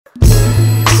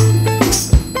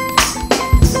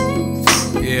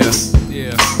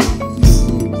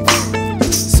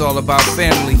all about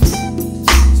family.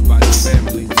 It's about the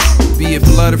family. Be it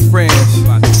blood or friends. It's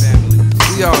about the family.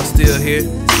 We all still here.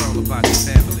 It's all about the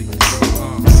family.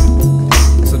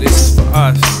 So this is for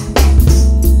us.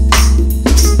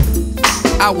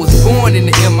 I was born in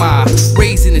the MI,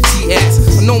 raised in the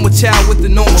TX. A normal child with a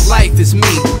normal life is me.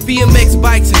 BMX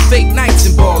bikes and fake nights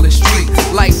in ballin' street.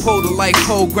 Like pole to like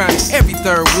pole grind every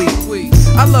third week.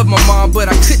 I love my mom, but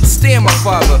I couldn't stand my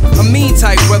father. A mean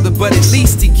type brother, but at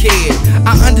least he cared.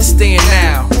 I understand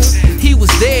now. He was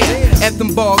there at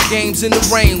them ball games in the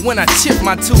rain when I chipped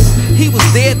my tooth. He was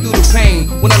there through the pain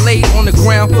when I laid on the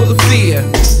ground full of fear.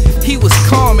 He was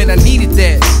calm and I needed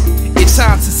that. At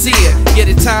times sincere, yet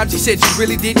at times you said you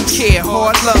really didn't care.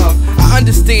 Hard love, I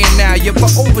understand now, yep, I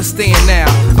overstand now.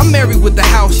 I'm married with the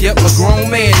house, yep, a grown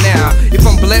man now. If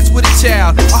I'm blessed with a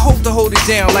child, I hope to hold it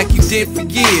down like you did for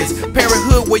years.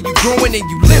 Parenthood where you growing and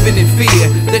you living in fear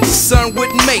that your son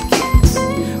wouldn't make it.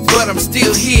 But I'm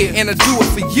still here and I do it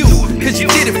for you, cause you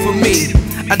did it for me.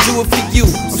 I do it for you,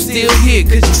 I'm still here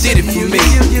cause you did it for me.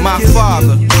 My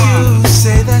father.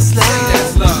 Say that's love. Say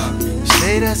that's love.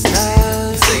 Say that's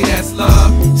love. Say that's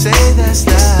love. Say that's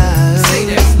love. Say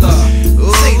that's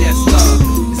love. Say that's love.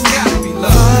 It's gotta be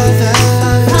love.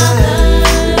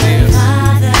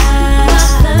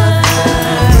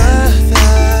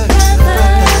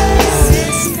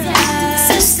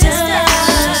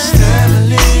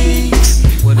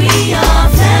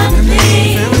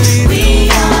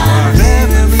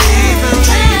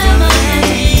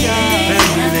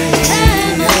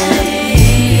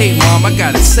 I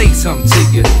gotta say something to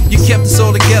you. You kept us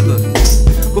all together.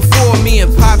 Before me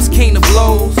and Pops came to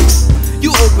blows,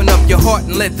 you opened up your heart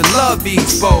and let the love be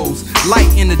exposed.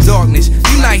 Light in the darkness,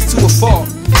 you nice to a fault.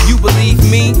 You believed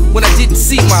me when I didn't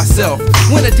see myself,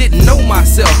 when I didn't know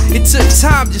myself. It took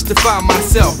time just to find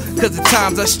myself, cause at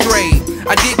times I strayed.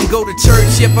 I didn't go to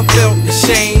church, yet I felt the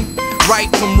shame. Right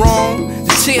from wrong,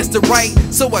 the chance to right,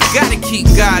 so I gotta keep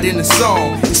God in the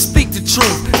song and speak the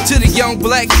truth to the young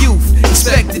black youth.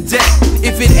 Expect the death,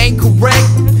 if it ain't correct,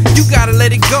 you gotta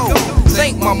let it go.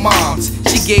 Thank my moms,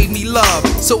 she gave me love,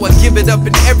 so I give it up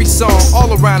in every song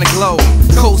all around the globe.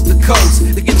 Coast to coast,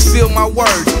 they get to feel my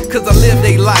words, cause I lived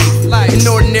a life. An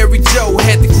ordinary Joe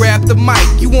had to grab the mic.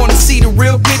 You wanna see the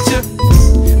real picture?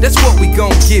 That's what we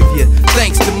gon' give you.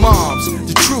 Thanks to moms,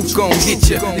 the truth gon' hit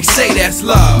you. They say that's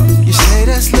love. You say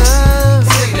that's love.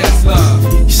 Say that's love.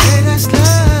 You say that's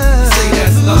love. Say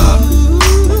that's love.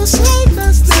 Ooh, say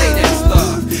that's love. Say that's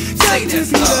love. Say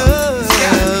that's love. It's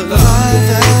gotta be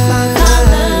love.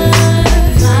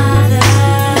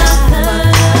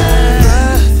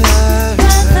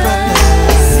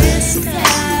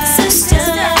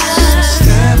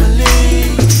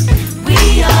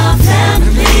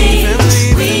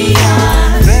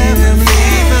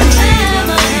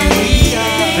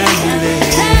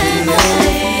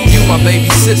 Baby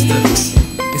sister,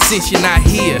 and since you're not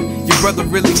here, your brother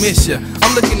really miss you.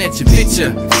 I'm looking at your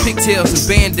picture, pigtails and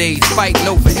band-aids, fighting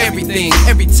over everything,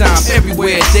 every time,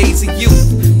 everywhere, days of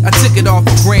youth. I took it all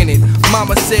for granted.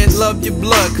 Mama said love your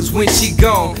blood, cause when she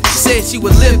gone, she said she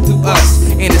would live through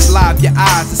us. And it's live your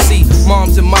eyes to see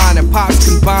moms and mine and pops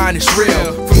combined, it's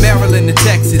real. From Maryland to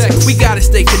Texas, we gotta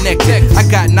stay connected. I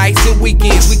got nights and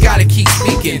weekends, we gotta keep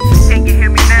speaking. Can you hear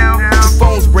me now? The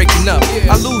phone's breaking up,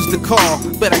 I lose the call,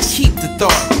 but I keep the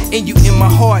thought. And you in my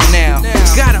heart now,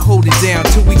 gotta hold it down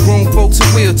till we grown folks in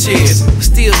wheelchairs. We're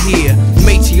still here,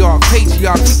 matriarch,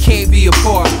 patriarch, we can't be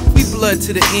apart. We blood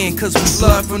to the end, cause we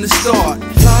blood from the start.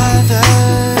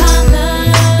 Father.